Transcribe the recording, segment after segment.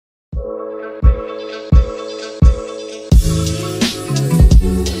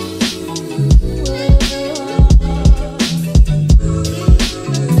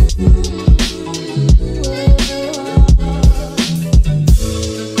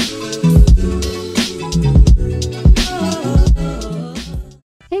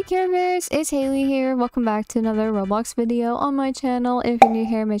it's Haley here. Welcome back to another Roblox video on my channel. If you're new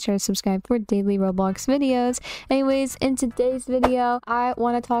here, make sure to subscribe for daily Roblox videos. Anyways, in today's video, I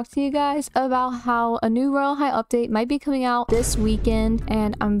want to talk to you guys about how a new Royale High update might be coming out this weekend,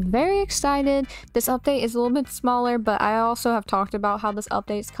 and I'm very excited. This update is a little bit smaller, but I also have talked about how this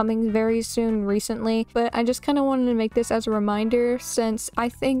update is coming very soon recently, but I just kind of wanted to make this as a reminder since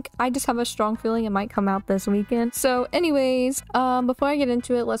I just have a strong feeling it might come out this weekend. So anyways, before I get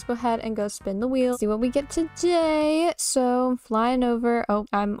into it, let's go ahead and go spin the wheel, see what we get today. So I'm flying over. Oh,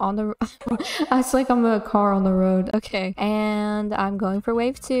 I'm on the it's like I'm a car on the road. Okay, and I'm going for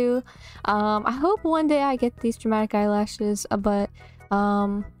wave 2. I hope one day I get these dramatic eyelashes, but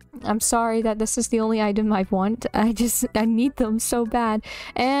I'm sorry that this is the only item I want. I need them so bad.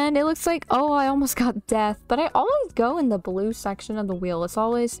 And it looks like, oh, I almost got death, but I always go in the blue section of the wheel. It's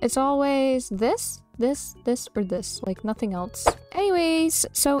always this, or this, like nothing else. Anyways,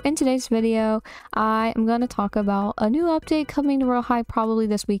 so in today's video, I am going to talk about a new update coming to Royale High probably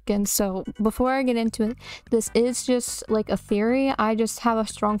this weekend. So before I get into it, this is just like a theory. I just have a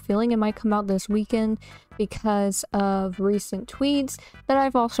strong feeling it might come out this weekend because of recent tweets that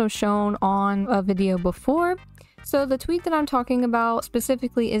I've also shown on a video before. So the tweet that I'm talking about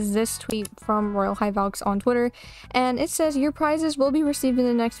specifically is this tweet from Royale High Valks on Twitter, and it says, "Your prizes will be received in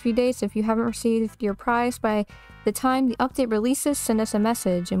the next few days. If you haven't received your prize by the time the update releases, send us a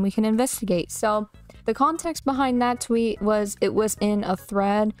message and we can investigate." So the context behind that tweet was it was in a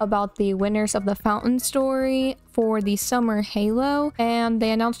thread about the winners of the fountain story for the summer halo, and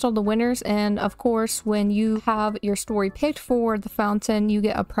they announced all the winners, and of course when you have your story picked for the fountain, you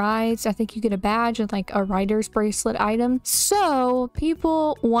get a prize. I think you get a badge and like a writer's bracelet item. So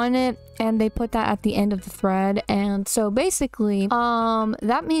people won it and they put that at the end of the thread, and so basically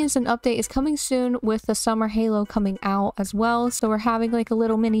that means an update is coming soon with the summer halo coming out as well. So we're having like a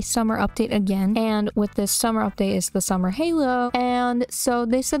little mini summer update again, and with this summer update is the summer halo, and so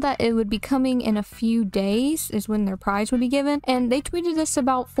they said that it would be coming in a few days is when their prize would be given, and they tweeted this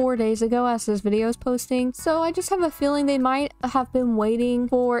about 4 days ago as this video is posting. So I just have a feeling they might have been waiting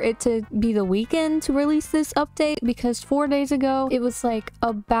for it to be the weekend to release this update, because 4 days ago it was like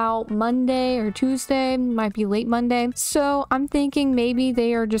about Monday or Tuesday, might be late Monday. So I'm thinking maybe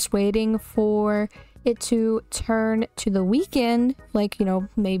they are just waiting for it to turn to the weekend, like, you know,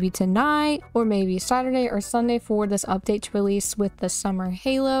 maybe tonight or maybe Saturday or Sunday for this update to release with the summer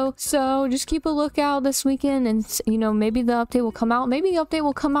halo. So just keep a lookout this weekend, and you know, maybe the update will come out. Maybe the update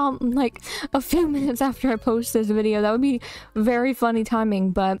will come out like a few minutes after I post this video. That would be very funny timing,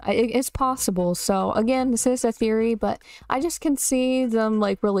 but it's possible. So again, this is a theory, but I just can see them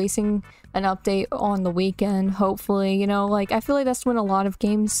like releasing an update on the weekend, hopefully. You know, like I feel like that's when a lot of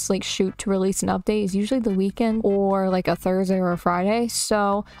games like shoot to release an update, is usually the weekend or like a Thursday or a Friday.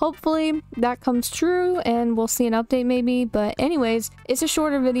 So hopefully that comes true and we'll see an update maybe. But anyways, it's a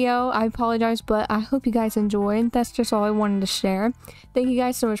shorter video, I apologize, but I hope you guys enjoyed. That's just all I wanted to share. Thank you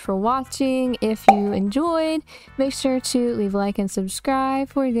guys so much for watching. If you enjoyed, make sure to leave a like and subscribe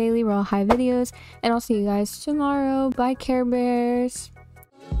for daily Royale High videos, and I'll see you guys tomorrow. Bye, Care Bears.